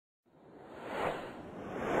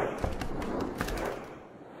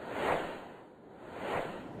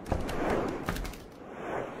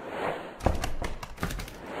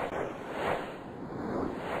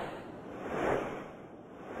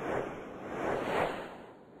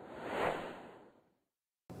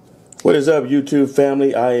What is up, YouTube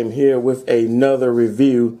family? I am here with another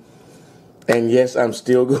review, and yes, I'm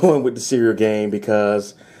still going with the cereal game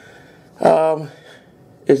because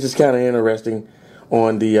it's just kind of interesting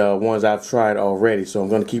on the ones I've tried already. So I'm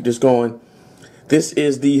going to keep this going. This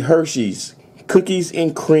is the Hershey's Cookies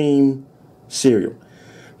and Cream cereal.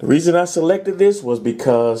 The reason I selected this was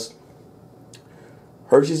because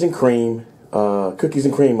Hershey's and Cream, Cookies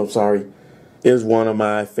and Cream, is one of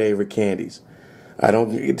my favorite candies. I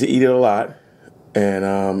don't get to eat it a lot,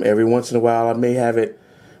 and every once in a while I may have it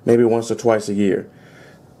maybe once or twice a year.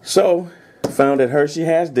 So, found that Hershey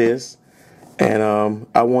has this, and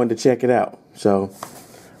I wanted to check it out. So,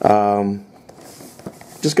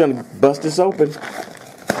 just going to bust this open,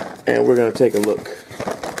 and we're going to take a look.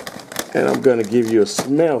 And I'm going to give you a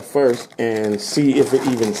smell first and see if it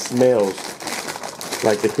even smells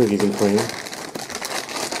like the Cookies and Cream.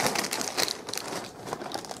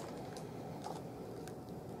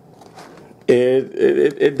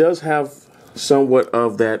 It does have somewhat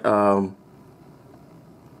of that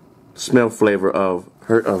smell flavor of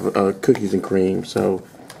Cookies and Cream. So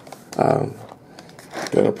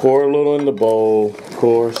gonna pour a little in the bowl, of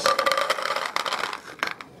course.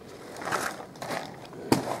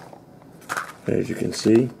 As you can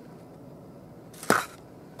see,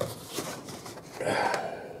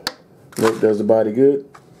 milk does the body good.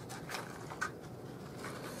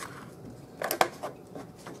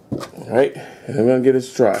 Alright, and I'm going to give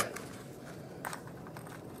this a try.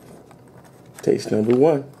 Taste number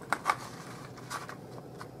one.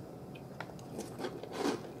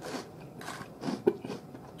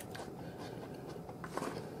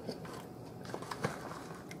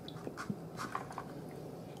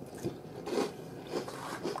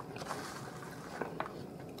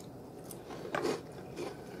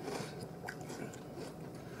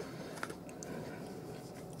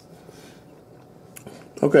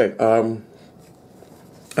 Okay,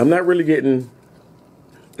 I'm not really getting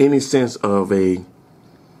any sense of a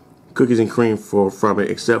Cookies and Cream from it,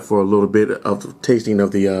 except for a little bit of the tasting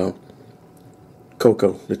of the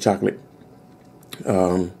cocoa, the chocolate.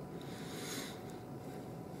 I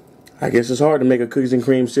guess it's hard to make a Cookies and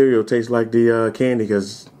Cream cereal taste like the candy,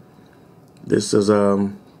 because this is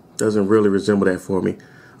doesn't really resemble that for me.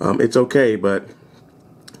 It's okay, but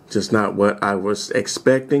just not what I was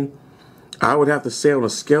expecting. I would have to say on a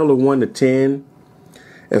scale of 1 to 10,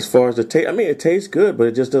 as far as the taste, I mean, it tastes good, but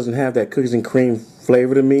it just doesn't have that Cookies and Cream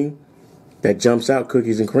flavor to me that jumps out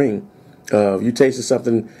Cookies and Cream. If you tasted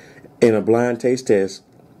something in a blind taste test,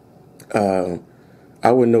 I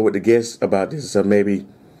wouldn't know what to guess about this. So maybe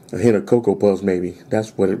a hint of Cocoa Puffs, maybe.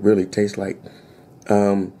 That's what it really tastes like. So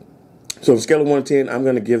on a scale of 1 to 10, I'm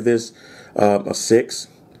going to give this a 6.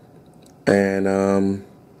 And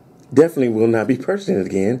definitely will not be purchasing it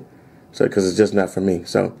again. So, because it's just not for me.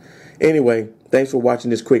 So, anyway, thanks for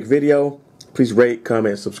watching this quick video. Please rate,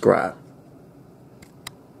 comment, subscribe.